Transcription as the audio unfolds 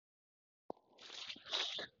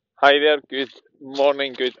Hi there, good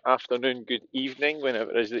morning, good afternoon, good evening,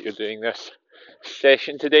 whenever it is that you're doing this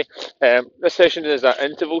session today. This session is an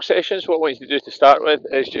interval session, so what I want you to do to start with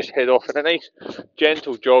is just head off in a nice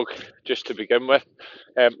gentle jog just to begin with.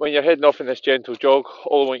 When you're heading off in this gentle jog,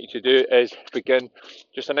 all I want you to do is begin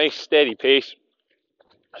just a nice steady pace,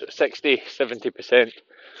 60-70%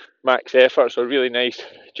 max effort, so a really nice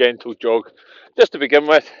gentle jog just to begin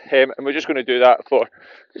with, and we're just going to do that for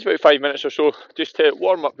just about 5 minutes or so, just to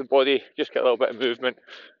warm up the body, just get a little bit of movement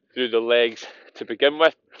through the legs to begin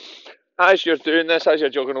with. As you're doing this, as you're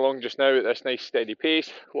jogging along just now at this nice steady pace,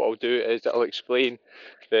 what I'll do is I'll explain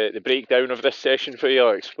the breakdown of this session for you.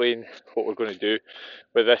 I'll explain what we're going to do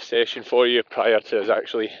with this session for you prior to us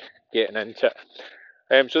actually getting into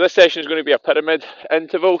it. So this session is going to be a pyramid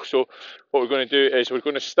interval. So what we're going to do is we're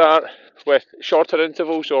going to start with shorter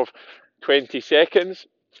intervals of 20 seconds.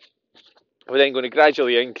 We're then going to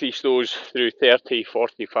gradually increase those through 30,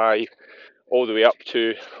 45, all the way up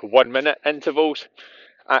to 1 minute intervals.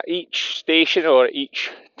 At each station or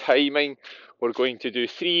each timing, we're going to do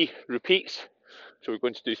 3 repeats. So we're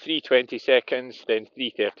going to do 3 20 seconds, then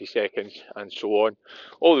 3 30 seconds, and so on,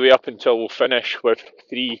 all the way up until we'll finish with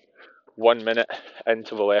 3 1 minute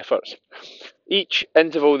interval efforts. Each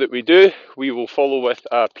interval that we do, we will follow with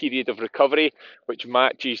a period of recovery which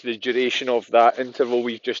matches the duration of that interval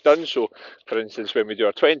we've just done. So for instance, when we do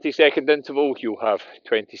a 20-second interval, you'll have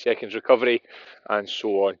 20 seconds recovery, and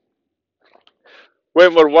so on.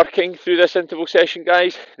 When we're working through this interval session,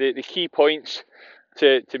 guys, the key points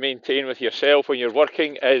to maintain with yourself when you're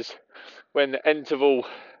working is when the interval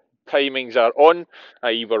timings are on,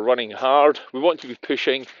 i.e. we're running hard, we want to be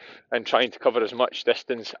pushing and trying to cover as much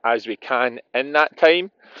distance as we can in that time.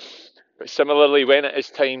 But similarly, when it is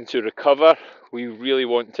time to recover, we really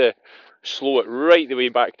want to slow it right the way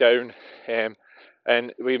back down,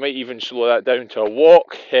 and we might even slow that down to a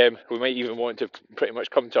walk. We might even want to pretty much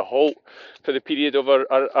come to a halt for the period of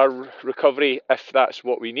our recovery if that's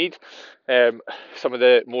what we need. Some of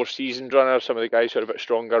the more seasoned runners, some of the guys who are a bit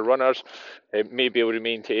stronger runners, may be able to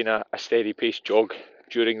maintain a steady pace jog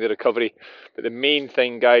during the recovery. But the main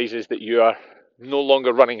thing, guys, is that you are no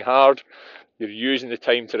longer running hard. You're using the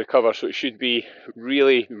time to recover, so it should be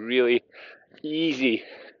really, really easy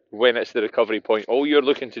when it's the recovery point. All you're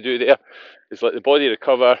looking to do there is let the body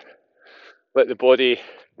recover, let the body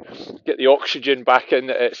get the oxygen back in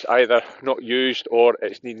that it's either not used or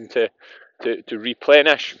it's needing to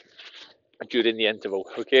replenish during the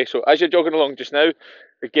interval. Okay, so as you're jogging along just now,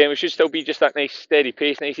 again, we should still be just that nice steady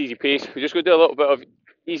pace, nice easy pace. We're just going to do a little bit of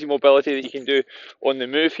easy mobility that you can do on the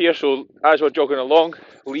move here. So as we're jogging along,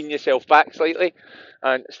 lean yourself back slightly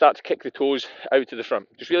and start to kick the toes out to the front.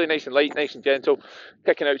 Just really nice and light, nice and gentle,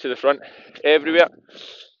 kicking out to the front everywhere.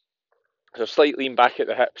 So slight lean back at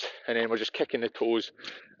the hips, and then we're just kicking the toes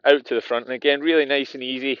out to the front. And again, really nice and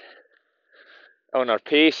easy on our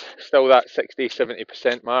pace, still that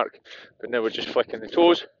 60-70% mark, but now we're just flicking the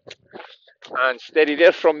toes and steady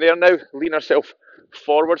there. From there now, lean ourselves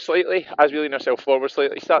forward slightly. As we lean ourselves forward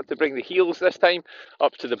slightly, start to bring the heels this time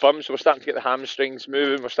up to the bum, so we're starting to get the hamstrings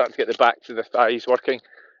moving, we're starting to get the back to the thighs working,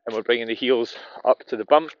 and we're bringing the heels up to the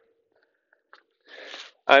bum.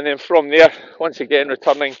 And then from there, once again,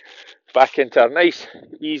 returning back into our nice,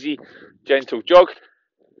 easy, gentle jog.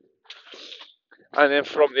 And then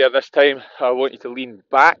from there, this time, I want you to lean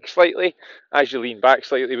back slightly. As you lean back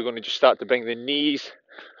slightly, we're going to just start to bring the knees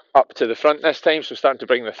up to the front this time. So starting to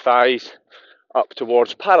bring the thighs up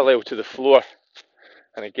towards parallel to the floor.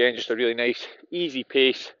 And again, just a really nice, easy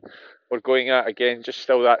pace we're going at. Again, just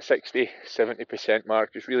still that 60-70%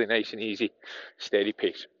 mark. Just really nice and easy, steady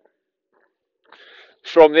pace.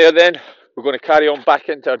 From there then, we're going to carry on back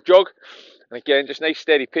into our jog. And again, just nice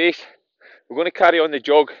steady pace. We're going to carry on the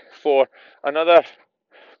jog for another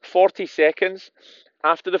 40 seconds.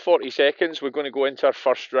 After the 40 seconds, we're going to go into our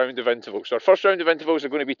first round of intervals. So our first round of intervals are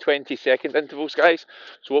going to be 20-second intervals, guys.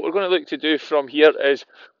 So what we're going to look to do from here is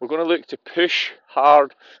we're going to look to push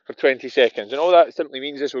hard for 20 seconds. And all that simply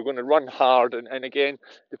means is we're going to run hard. And again,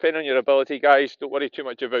 depending on your ability, guys, don't worry too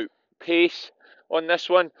much about pace on this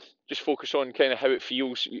one. Just focus on kind of how it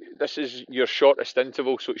feels. This is your shortest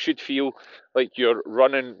interval, so it should feel like you're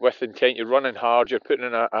running with intent, you're running hard, you're putting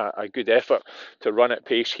in a good effort to run at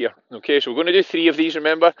pace here. Okay, so we're going to do 3 of these,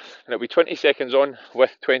 remember, and it'll be 20 seconds on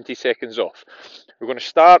with 20 seconds off. We're going to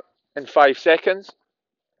start in 5 seconds,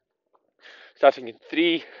 starting in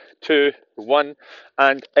 3, 2, 1,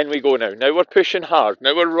 and in we go now. Now we're pushing hard,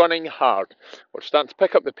 now we're running hard. We're starting to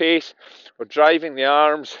pick up the pace, we're driving the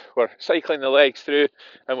arms, we're cycling the legs through,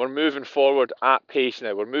 and we're moving forward at pace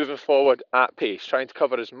now. We're moving forward at pace, trying to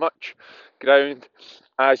cover as much ground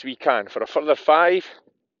as we can for a further 5,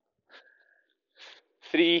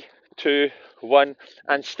 3, 2, 1,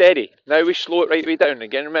 and steady. Now we slow it right the way down.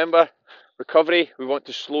 Again, remember, recovery, we want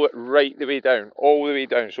to slow it right the way down, all the way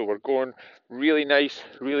down. So we're going really nice,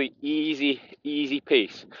 really easy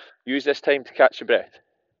pace. Use this time to catch your breath.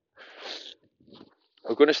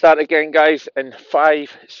 We're going to start again, guys, in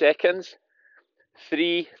 5 seconds.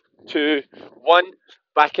 3, 2, 1,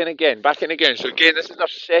 back in again, back in again. So again, this is our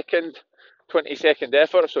second 20-second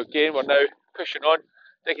effort. So again, we're now pushing on,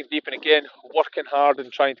 digging deep, and again, working hard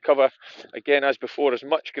and trying to cover, again, as before, as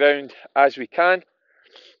much ground as we can.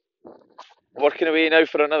 Working away now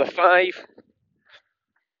for another 5,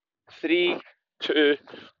 3, 2,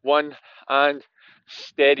 1, and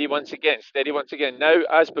steady once again, steady once again. Now,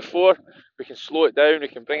 as before, we can slow it down, we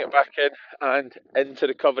can bring it back in and into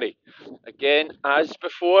recovery. Again, as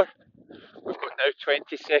before, we've got now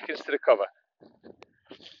 20 seconds to recover.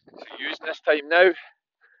 So using this time now,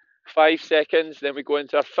 5 seconds, then we go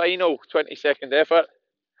into our final 20-second effort.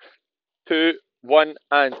 2, 1,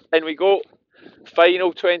 and in we go.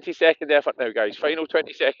 Final 20-second effort now, guys. Final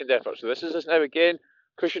 20-second effort. So this is us now again,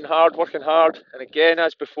 pushing hard, working hard, and again,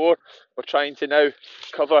 as before, we're trying to now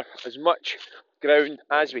cover as much ground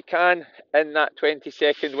as we can in that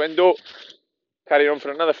 20-second window. Carry on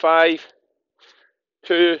for another 5,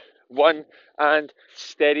 2, 1, and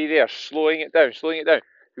steady there. Slowing it down, slowing it down.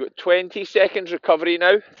 We've got 20 seconds recovery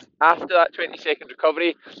now. After that 20-second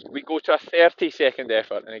recovery, we go to a 30-second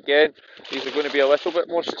effort. And again, these are going to be a little bit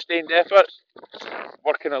more sustained efforts,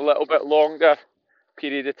 working a little bit longer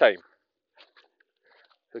period of time.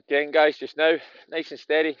 So again, guys, just now, nice and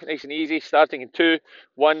steady, nice and easy, starting in 2,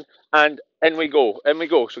 1, and in we go, in we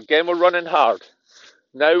go. So again, we're running hard.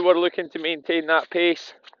 Now we're looking to maintain that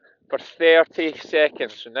pace for 30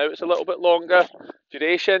 seconds. So now it's a little bit longer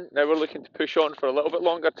duration. Now we're looking to push on for a little bit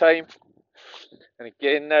longer time. And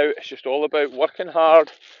again, now it's just all about working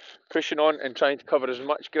hard, pushing on and trying to cover as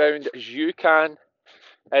much ground as you can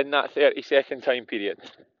in that 30-second time period.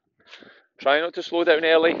 Try not to slow down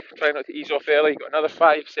early, try not to ease off early. Got another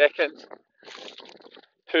 5 seconds.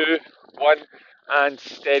 2, 1, and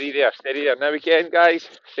steady there, steady there. Now again, guys,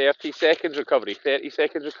 30 seconds recovery, 30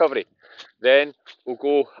 seconds recovery. Then we'll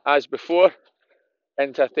go as before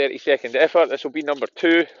into a 30-second effort. This will be number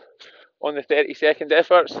 2 on the 30-second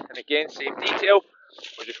efforts. And again, same detail.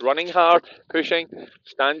 We're just running hard, pushing,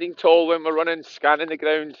 standing tall when we're running, scanning the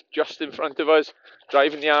ground just in front of us,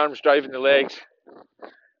 driving the arms, driving the legs,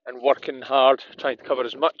 and working hard, trying to cover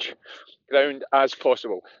as much ground as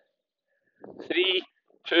possible. 3,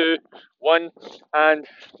 2, 1, and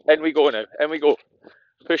in we go now, in we go.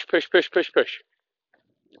 Push, push, push, push, push.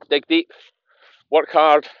 Dig deep, work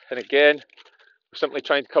hard, and again, we're simply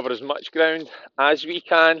trying to cover as much ground as we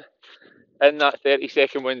can in that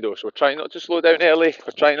 30-second window. So we're trying not to slow down early,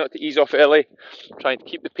 we're trying not to ease off early, trying to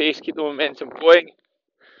keep the pace, keep the momentum going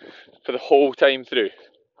for the whole time through.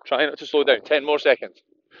 Try not to slow down, 10 more seconds.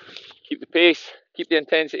 Keep the pace, keep the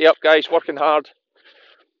intensity up, guys, working hard.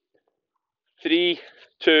 3,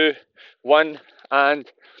 2, 1,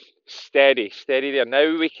 and steady, steady there.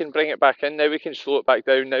 Now we can bring it back in, now we can slow it back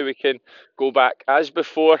down, now we can go back as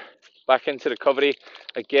before, back into recovery.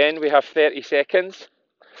 Again, we have 30 seconds.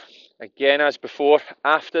 Again, as before,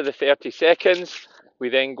 after the 30 seconds, we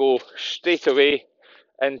then go straight away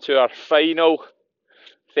into our final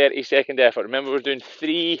 30-second effort. Remember, we're doing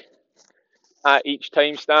 3 at each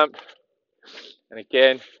timestamp. And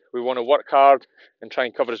again, we want to work hard and try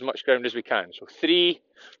and cover as much ground as we can. So 3,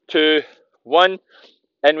 2, 1,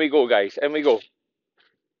 in we go, guys, in we go.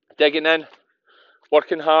 Digging in,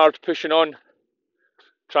 working hard, pushing on,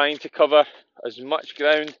 trying to cover as much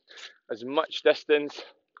ground, as much distance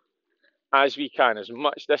as we can, as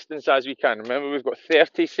much distance as we can. Remember, we've got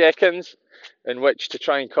 30 seconds in which to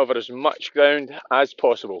try and cover as much ground as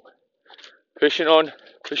possible. Pushing on,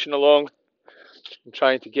 pushing along, and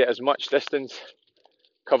trying to get as much distance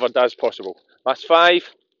covered as possible. Last 5,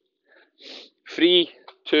 3,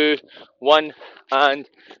 2, 1, and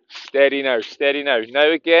steady now, steady now. Now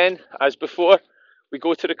again, as before, we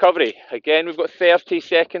go to recovery. Again, we've got 30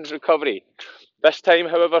 seconds recovery. This time,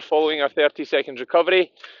 however, following our 30 seconds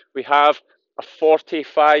recovery, we have a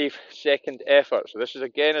 45-second effort. So this is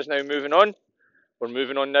again is now moving on. We're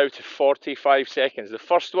moving on now to 45 seconds. The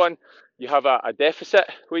first one, you have a deficit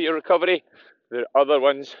with your recovery. The other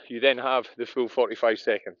ones, you then have the full 45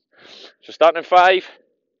 seconds. So starting in 5,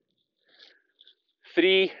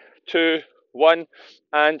 3, 2, 1,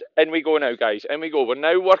 and in we go now, guys. In we go. We're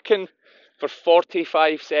now working for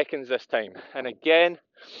 45 seconds this time. And again,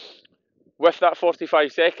 with that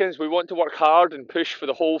 45 seconds, we want to work hard and push for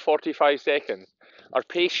the whole 45 seconds. Our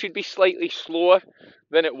pace should be slightly slower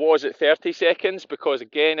than it was at 30 seconds because,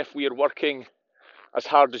 again, if we are working as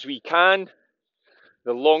hard as we can.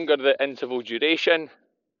 The longer the interval duration,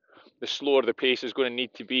 the slower the pace is going to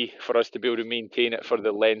need to be for us to be able to maintain it for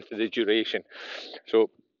the length of the duration. So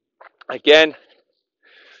again,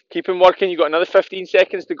 keep on working. You've got another 15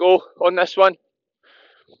 seconds to go on this one.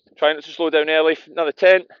 Try not to slow down early. Another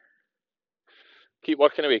 10. Keep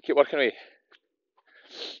working away, keep working away.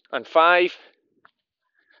 And 5,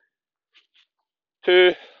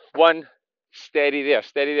 2, 1, steady there,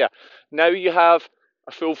 steady there. Now you have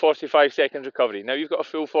a full 45 seconds recovery. Now you've got a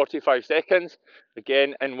full 45 seconds,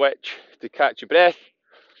 again, in which to catch your breath,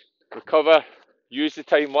 recover, use the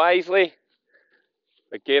time wisely.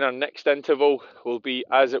 Again, our next interval will be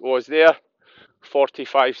as it was there,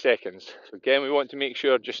 45 seconds. So again, we want to make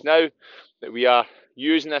sure just now that we are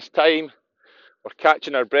using this time, we're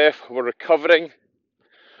catching our breath, we're recovering,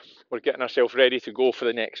 we're getting ourselves ready to go for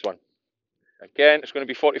the next one. Again, it's going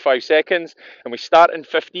to be 45 seconds, and we start in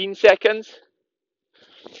 15 seconds.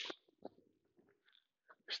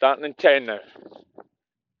 Starting in 10 now.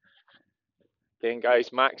 Again,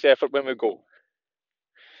 guys, max effort when we go.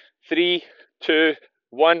 3, 2,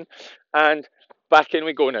 1, and back in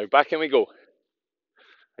we go now. Back in we go.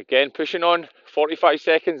 Again, pushing on, 45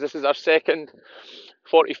 seconds. This is our second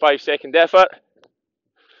 45-second effort.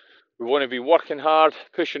 We want to be working hard,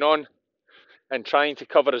 pushing on, and trying to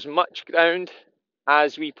cover as much ground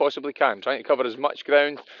as we possibly can. Trying to cover as much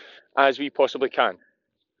ground as we possibly can.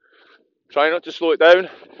 Try not to slow it down.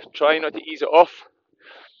 Try not to ease it off.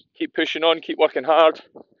 Keep pushing on, keep working hard,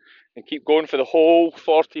 and keep going for the whole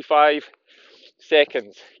 45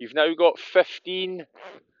 seconds. You've now got 15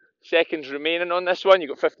 seconds remaining on this one. You've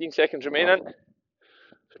got 15 seconds remaining.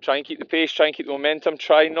 So try and keep the pace, try and keep the momentum.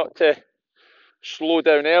 Try not to slow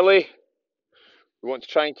down early. We want to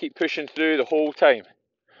try and keep pushing through the whole time.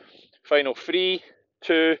 Final 3,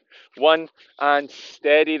 2, 1, and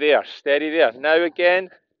steady there, steady there. Now again,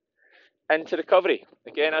 into recovery.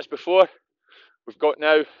 Again, as before, we've got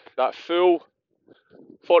now that full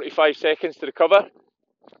 45 seconds to recover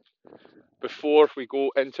before we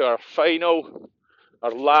go into our final,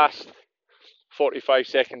 our last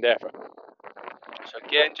 45-second effort. So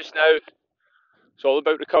again, just now, it's all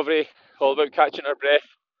about recovery, all about catching our breath,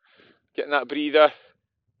 getting that breather,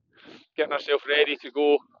 getting ourselves ready to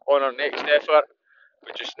go on our next effort.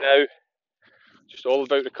 But just now, just all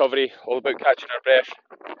about recovery, all about catching our breath.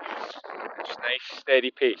 Just nice,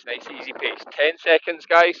 steady pace, nice, easy pace. 10 seconds,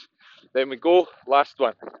 guys. Then we go. Last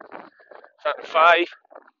one. Starting 5,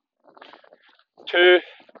 2,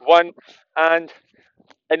 1, and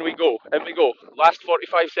in we go. In we go. Last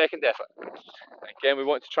 45-second effort. Again, we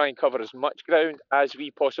want to try and cover as much ground as we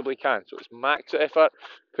possibly can. So it's max effort,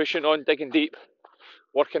 pushing on, digging deep,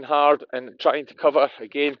 working hard, and trying to cover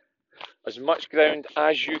again as much ground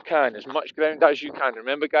as you can. As much ground as you can.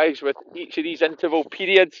 Remember, guys, with each of these interval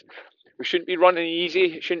periods, we shouldn't be running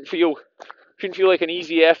easy. It shouldn't feel like an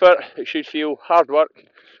easy effort. It should feel hard work. It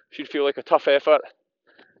should feel like a tough effort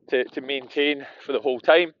to maintain for the whole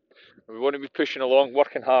time. We want to be pushing along,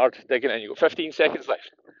 working hard, digging in. You've got 15 seconds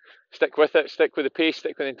left. Stick with it, stick with the pace,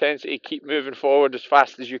 stick with the intensity, keep moving forward as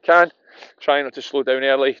fast as you can. Try not to slow down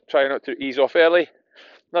early, try not to ease off early.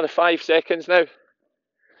 Another 5 seconds now.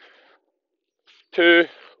 2,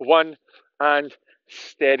 1, and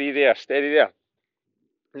steady there, steady there.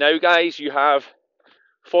 Now, guys, you have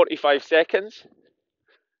 45 seconds.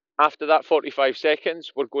 After that 45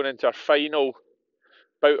 seconds, we're going into our final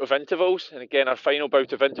bout of intervals. And again, our final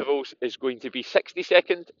bout of intervals is going to be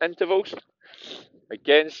 60-second intervals.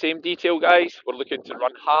 Again, same detail, guys. We're looking to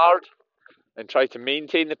run hard and try to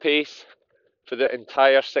maintain the pace for the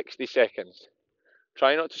entire 60 seconds.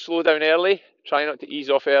 Try not to slow down early. Try not to ease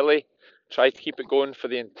off early. Try to keep it going for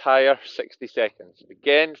the entire 60 seconds.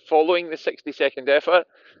 Again, following the 60-second effort,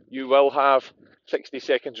 you will have 60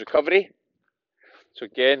 seconds recovery. So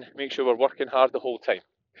again, make sure we're working hard the whole time.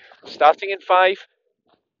 Starting in 5,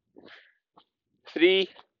 3,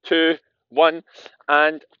 2, 1,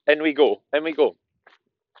 and in we go. In we go.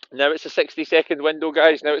 Now it's a 60-second window,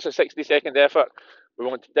 guys. Now it's a 60-second effort. We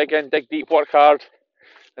want to dig in, dig deep, work hard.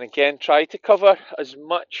 And again, try to cover as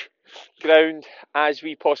much ground as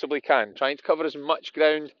we possibly can. Trying to cover as much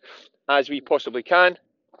ground as we possibly can.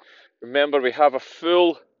 Remember, we have a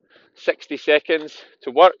full 60 seconds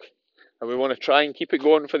to work. And we want to try and keep it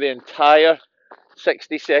going for the entire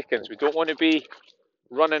 60 seconds. We don't want to be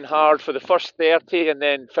running hard for the first 30 and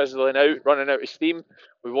then fizzling out, running out of steam.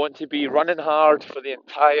 We want to be running hard for the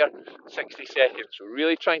entire 60 seconds. We're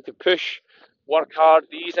really trying to push, work hard.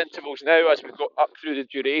 These intervals now, as we go up through the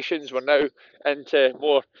durations, we're now into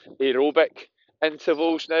more aerobic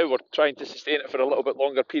intervals now. We're trying to sustain it for a little bit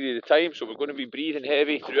longer period of time, so we're going to be breathing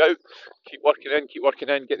heavy throughout. Keep working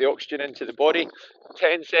in, get the oxygen into the body.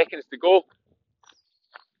 10 seconds to go.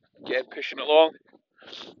 Again, pushing along.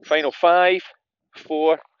 Final 5,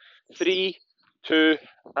 4, 3, 2,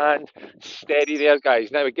 and steady there,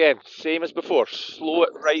 guys. Now again, same as before, slow it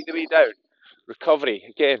right the way down. Recovery,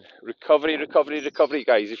 again, recovery,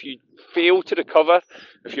 guys. If you fail to recover,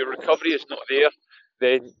 if your recovery is not there,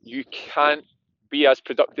 then you can't be as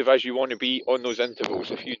productive as you want to be on those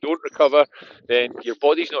intervals. If you don't recover, then your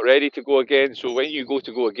body's not ready to go again. So when you go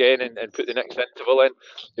to go again and put the next interval in,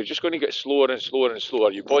 you're just going to get slower and slower and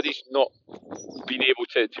slower. Your body's not being able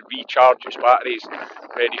to recharge its batteries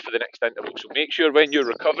ready for the next interval. So make sure when you're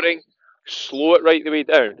recovering, slow it right the way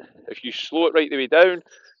down. If you slow it right the way down,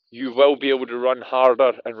 you will be able to run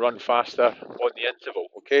harder and run faster on the interval.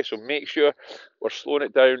 Okay, so make sure we're slowing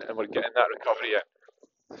it down and we're getting that recovery in.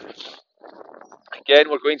 Again,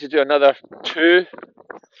 we're going to do another 2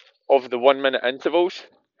 of the 1 minute intervals.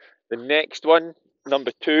 The next one,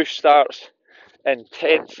 number 2, starts in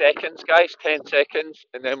 10 seconds, guys, 10 seconds,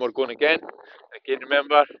 and then we're going again. Again,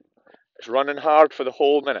 remember, it's running hard for the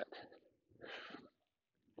whole minute.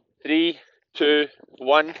 3, 2,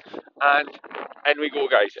 1, and in we go,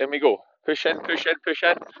 guys, in we go. Push in, push in, push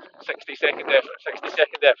in. 60-second effort,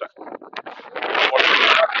 60-second effort.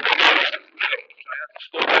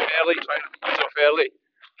 Slow down early, try not to ease off early.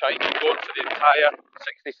 Try and keep going for the entire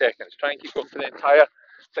 60 seconds. Try and keep going for the entire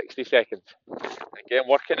 60 seconds. Again,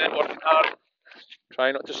 working in, working hard.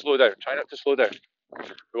 Try not to slow down, try not to slow down.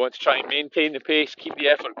 We want to try and maintain the pace, keep the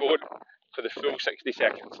effort going for the full 60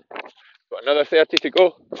 seconds. Got another 30 to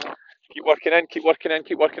go. Keep working in, keep working in,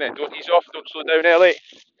 keep working in. Don't ease off, don't slow down early.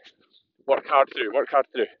 Work hard through, work hard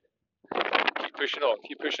through. Keep pushing along,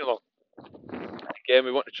 keep pushing along. Again,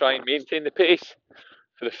 we want to try and maintain the pace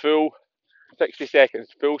for the full 60 seconds,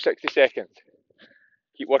 full 60 seconds.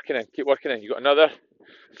 Keep working in, keep working in. You've got another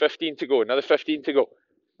 15 to go, another 15 to go.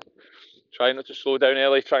 Try not to slow down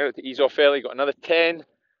early, try not to ease off early. Got another 10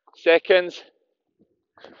 seconds.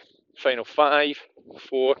 Final 5,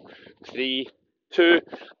 4, 3, 2,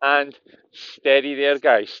 and steady there,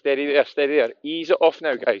 guys. Steady there, steady there. Ease it off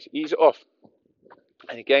now, guys. Ease it off.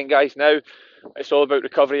 And again, guys, now it's all about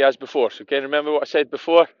recovery as before. So again, remember what I said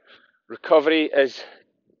before. Recovery is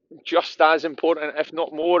just as important, if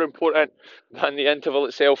not more important, than the interval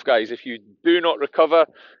itself, guys. If you do not recover,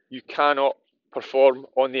 you cannot perform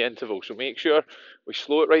on the interval. So make sure we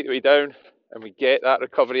slow it right the way down and we get that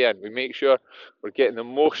recovery in. We make sure we're getting the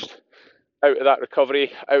most out of that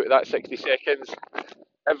recovery, out of that 60 seconds.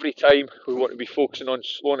 Every time we want to be focusing on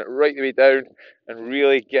slowing it right the way down and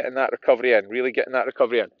really getting that recovery in, really getting that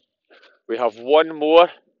recovery in. We have one more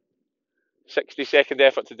 60-second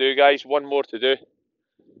effort to do, guys, one more to do.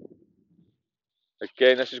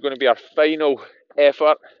 Again, this is going to be our final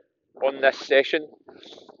effort on this session.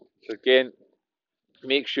 So again,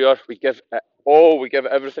 make sure we give it all, we give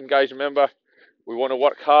it everything, guys. Remember, we want to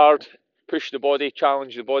work hard, push the body,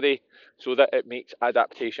 challenge the body so that it makes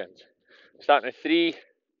adaptations. Starting in 3,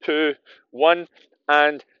 2, 1,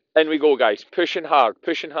 and in we go, guys. Pushing hard,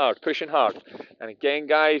 pushing hard, pushing hard. And again,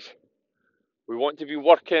 guys, we want to be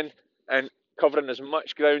working and covering as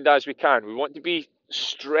much ground as we can. We want to be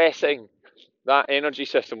stressing that energy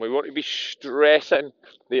system. We want to be stressing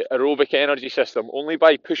the aerobic energy system. Only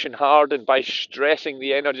by pushing hard and by stressing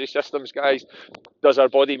the energy systems, guys, does our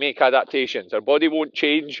body make adaptations. Our body won't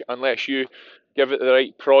change unless you give it the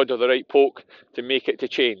right prod or the right poke to make it to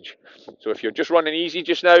change. So if you're just running easy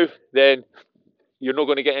just now, then you're not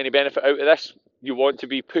going to get any benefit out of this. You want to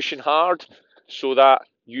be pushing hard so that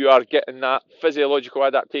you are getting that physiological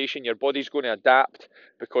adaptation. Your body's going to adapt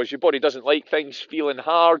because your body doesn't like things feeling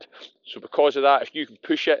hard. So because of that, if you can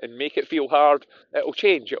push it and make it feel hard, it'll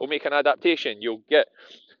change. It'll make an adaptation. You'll get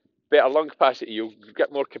better lung capacity. You'll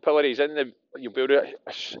get more capillaries in the. You'll be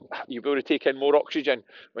able to take in more oxygen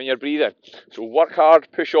when you're breathing. So work hard,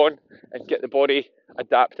 push on, and get the body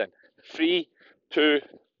adapting. 3, 2,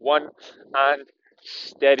 1, and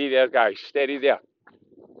steady there, guys. Steady there.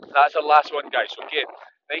 That's our last one, guys. So again,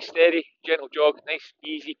 nice steady, gentle jog, nice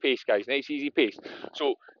easy pace, guys. Nice easy pace.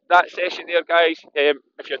 So that session there, guys,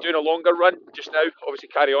 if you're doing a longer run just now, obviously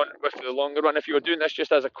carry on with the longer run. If you were doing this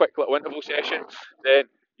just as a quick little interval session, then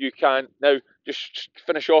you can now just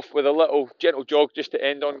finish off with a little gentle jog just to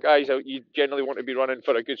end on, guys. You generally want to be running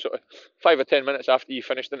for a good sort of 5 or 10 minutes after you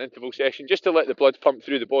finished an interval session, just to let the blood pump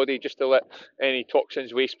through the body, just to let any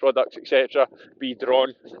toxins, waste products, etc. be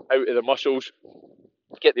drawn out of the muscles.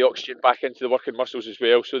 Get the oxygen back into the working muscles as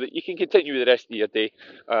well, so that you can continue the rest of your day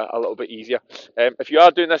a little bit easier. If you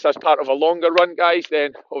are doing this as part of a longer run, guys,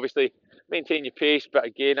 then obviously maintain your pace, but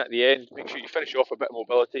again at the end, make sure you finish off a bit of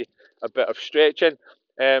mobility, a bit of stretching.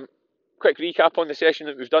 Quick recap on the session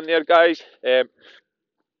that we've done there, guys.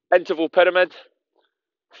 Interval pyramid,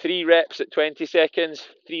 3 reps at 20 seconds,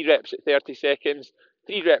 3 reps at 30 seconds,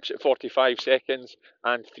 3 reps at 45 seconds,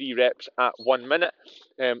 and 3 reps at 1 minute.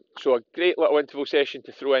 So a great little interval session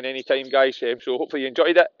to throw in any time, guys. So hopefully you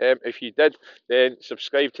enjoyed it. If you did, then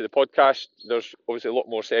subscribe to the podcast. There's obviously a lot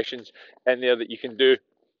more sessions in there that you can do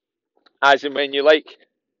as and when you like.